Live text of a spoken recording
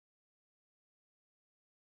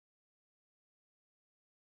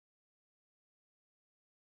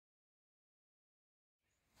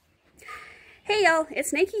Hey y'all,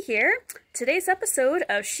 it's Nikki here. Today's episode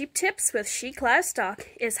of Sheep Tips with Chic Livestock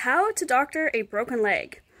is how to doctor a broken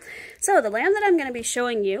leg. So the lamb that I'm going to be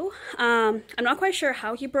showing you, I'm not quite sure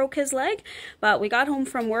how he broke his leg, but we got home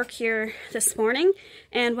from work here this morning,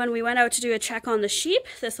 and when we went out to do a check on the sheep,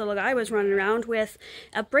 this little guy was running around with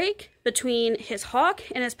a break between his hock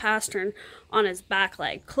and his pastern on his back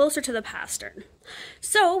leg, closer to the pastern.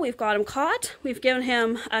 So we've got him caught, we've given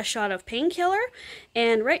him a shot of painkiller,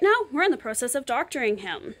 and right now we're in the process of doctoring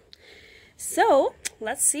him. So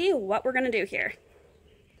let's see what we're going to do here.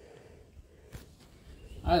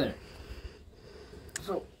 Hi there.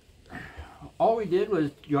 So, all we did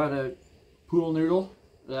was got a poodle noodle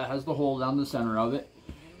that has the hole down the center of it.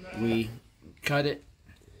 We cut it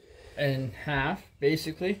in half,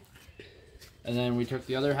 basically. And then we took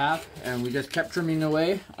the other half and we just kept trimming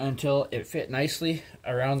away until it fit nicely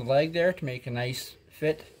around the leg there to make a nice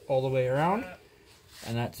fit all the way around.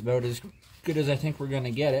 And that's about as good as I think we're going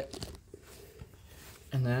to get it.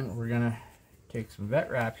 And then we're going to take some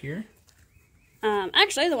vet wrap here.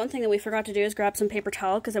 Actually, the one thing that we forgot to do is grab some paper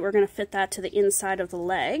towel because we're going to fit that to the inside of the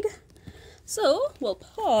leg. So, we'll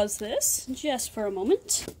pause this just for a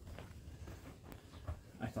moment.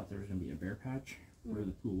 I thought there was going to be a bare patch where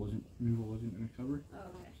the noodle wasn't going to cover. Oh,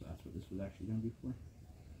 okay. So that's what this was actually going to be for.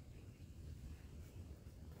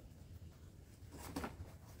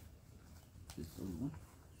 This little one.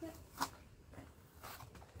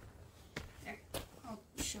 There, I'll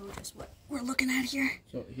show just what we're looking at here.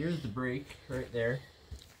 So here's the break right there,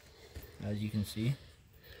 as you can see.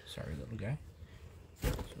 Sorry, little guy. So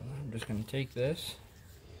I'm just going to take this,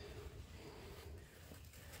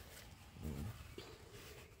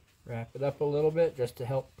 wrap it up a little bit just to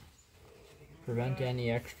help prevent any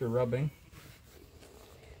extra rubbing.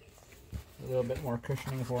 A little bit more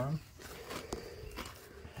cushioning for him.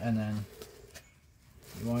 And then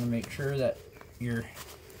you want to make sure that your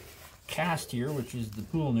cast here, which is the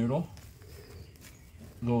pool noodle,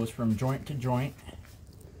 goes from joint to joint,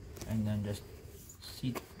 and then just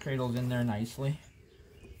seat cradles in there nicely.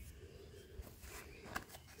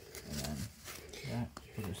 And then that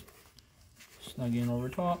we'll just snug in over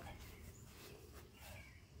top.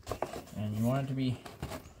 And you want it to be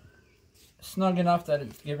snug enough that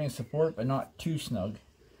it's giving support, but not too snug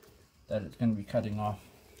that it's going to be cutting off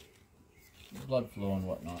blood flow and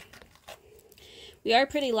whatnot. We are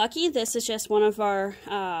pretty lucky. This is just one of our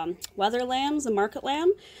weather lambs, a market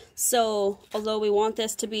lamb. So although we want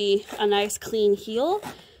this to be a nice clean heel,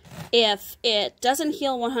 if it doesn't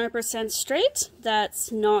heal 100% straight,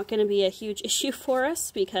 that's not going to be a huge issue for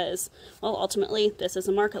us because, well, ultimately this is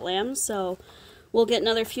a market lamb. So we'll get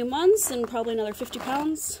another few months and probably another 50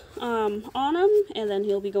 pounds on him, and then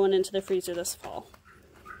he'll be going into the freezer this fall.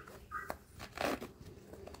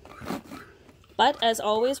 But as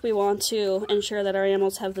always, we want to ensure that our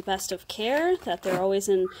animals have the best of care, that they're always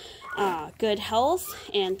in good health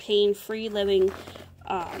and pain-free living,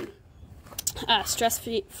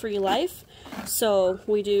 stress-free life. So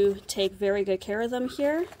we do take very good care of them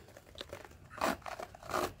here.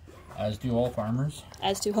 As do all farmers.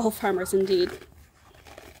 As do all farmers, indeed.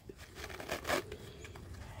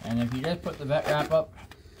 And if you just put the vet wrap up,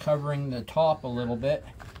 covering the top a little bit,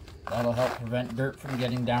 that'll help prevent dirt from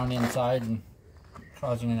getting down inside and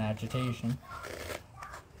causing an agitation,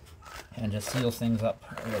 and just seals things up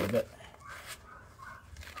a little bit.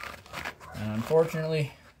 And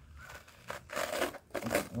unfortunately,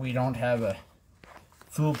 we don't have a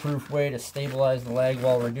foolproof way to stabilize the leg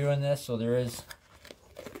while we're doing this, so there is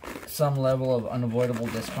some level of unavoidable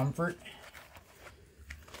discomfort.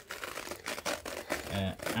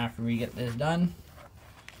 And after we get this done,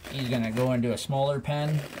 he's going to go into a smaller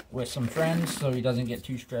pen with some friends so he doesn't get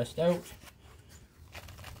too stressed out.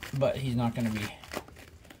 But he's not going to be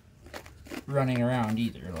running around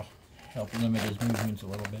either. It'll help limit his movements a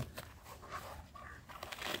little bit.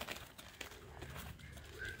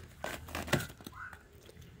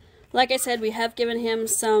 Like I said, we have given him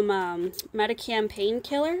some Metacam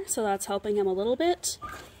painkiller, so that's helping him a little bit.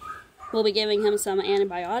 We'll be giving him some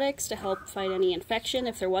antibiotics to help fight any infection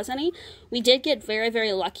if there was any. We did get very,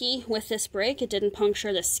 very lucky with this break. It didn't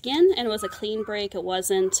puncture the skin, and it was a clean break. It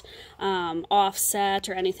wasn't offset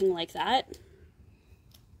or anything like that.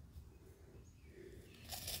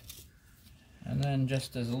 And then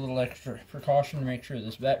just as a little extra precaution to make sure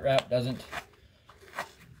this vet wrap doesn't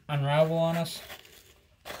unravel on us,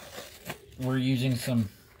 we're using some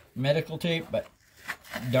medical tape, but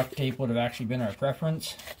duct tape would have actually been our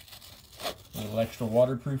preference. A little extra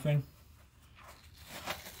waterproofing.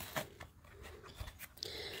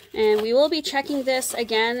 And we will be checking this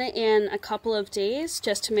again in a couple of days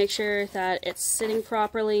just to make sure that it's sitting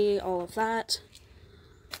properly, all of that.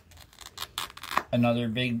 Another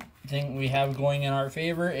big thing we have going in our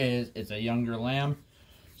favor is it's a younger lamb,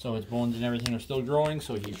 so its bones and everything are still growing,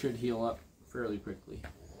 so he should heal up fairly quickly.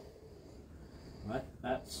 But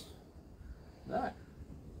that's that.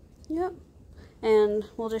 Yep. And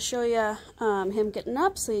we'll just show you him getting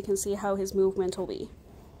up so you can see how his movement will be.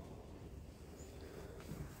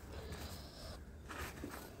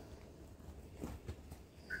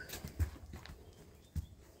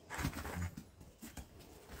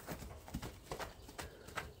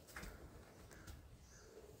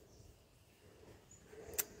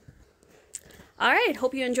 Alright,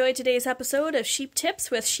 hope you enjoyed today's episode of Sheep Tips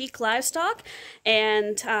with Chic Livestock,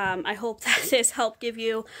 and I hope that this helped give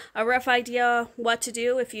you a rough idea what to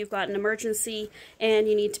do if you've got an emergency and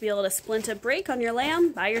you need to be able to splint a break on your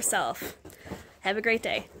lamb by yourself. Have a great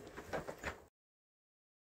day.